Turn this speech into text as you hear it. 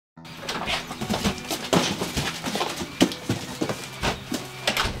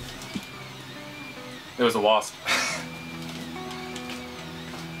It was a wasp.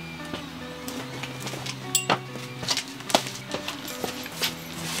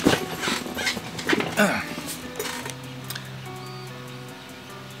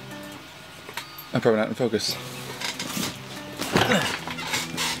 I'm probably not in focus.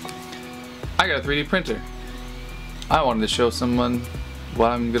 I got a 3D printer. I wanted to show someone what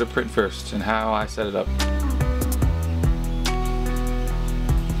I'm gonna print first and how I set it up.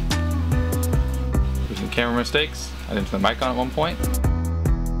 There's some camera mistakes. I didn't turn the mic on at one point.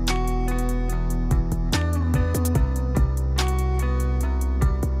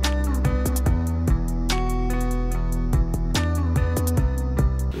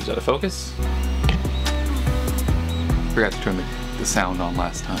 Is that a focus? Forgot to turn the sound on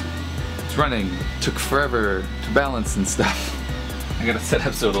last time. It's running. Took forever to balance and stuff. I got a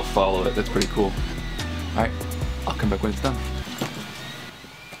setup so it'll follow it. That's pretty cool. Alright, I'll come back when it's done.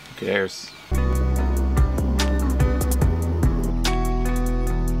 Okay, airs.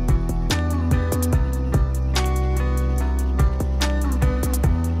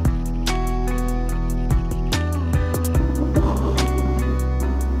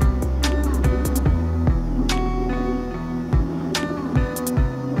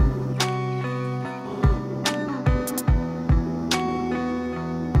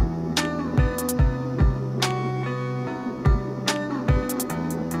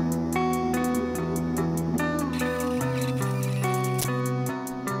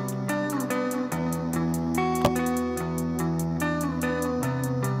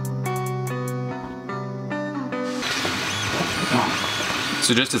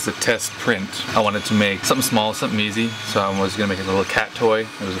 So just as a test print, I wanted to make something small, something easy. So I was gonna make a little cat toy.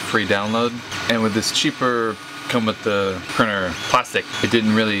 It was a free download. And with this cheaper, come with the printer plastic, it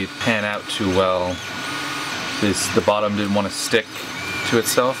didn't really pan out too well. The bottom didn't want to stick to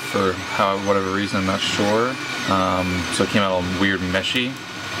itself for whatever reason, I'm not sure. So it came out all weird meshy.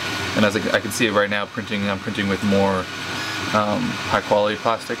 And as I can see it right now, I'm printing with more high quality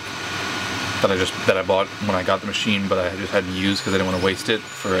plastic that I bought when I got the machine, but I just hadn't used because I didn't want to waste it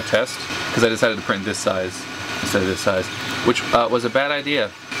for a test. Because I decided to print this size instead of this size, which was a bad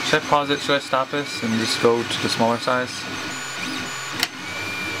idea. Should I pause it? Should I stop this and just go to the smaller size?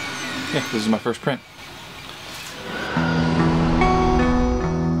 Yeah, this is my first print.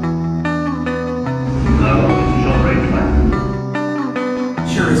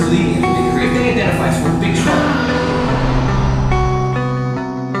 Sure, it's leading in big. If they identify us, we're in big trouble.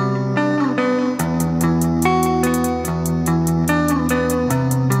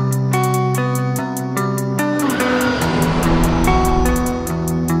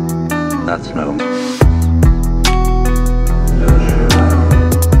 That's no.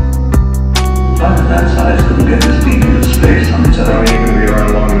 But that size couldn't get this beam into space on its own. How are you going to be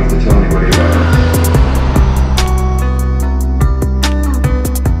around long enough to tell anybody about it?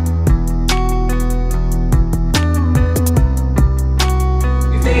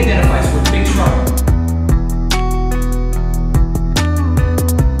 If they identify us, we're in big trouble.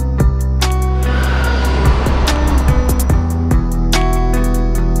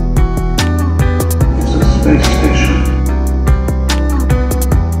 Space station.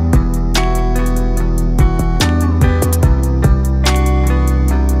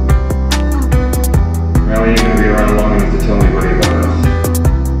 How are you going to be around long enough to tell anybody about us?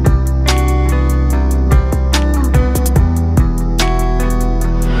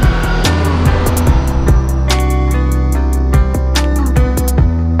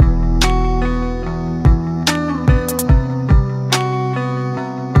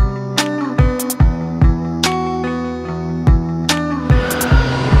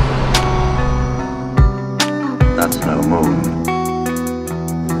 That's no moon.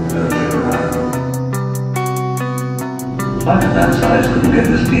 But that size couldn't get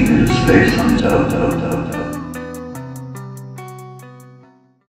this beam into space on its own.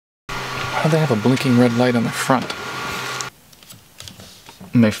 Why do they have a blinking red light on the front?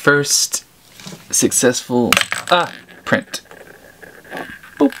 My first successful print.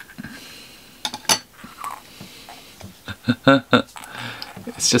 Boop.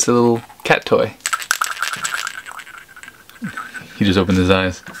 It's just a little cat toy. He just opened his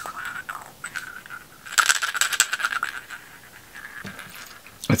eyes.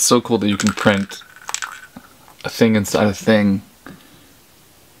 It's so cool that you can print a thing inside a thing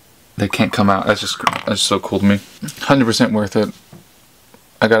that can't come out. That's just so cool to me. 100% worth it.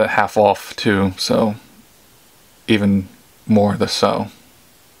 I got it half off too, so even more the so.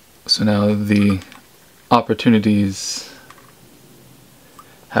 So now the opportunities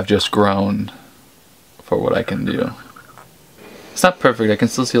have just grown for what I can do. It's not perfect, I can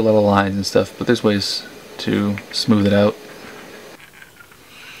still see a lot of lines and stuff, but there's ways to smooth it out.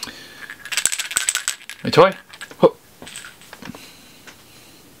 My toy? Whoa.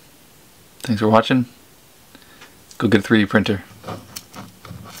 Thanks for watching. Go get a 3D printer.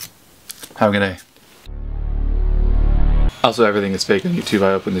 Have a good day. Also, everything is fake on YouTube.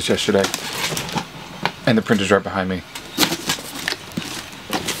 I opened this yesterday. And the printer's right behind me.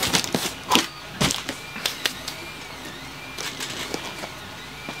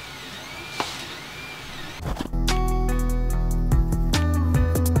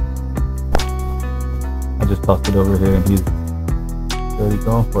 I just tossed it over here and he's already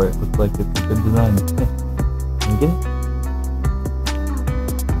going for it. Looks like it's a good design. Can you get it?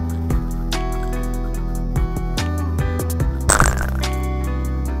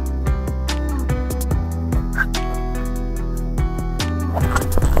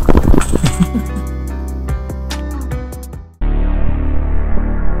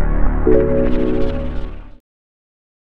 Thank you.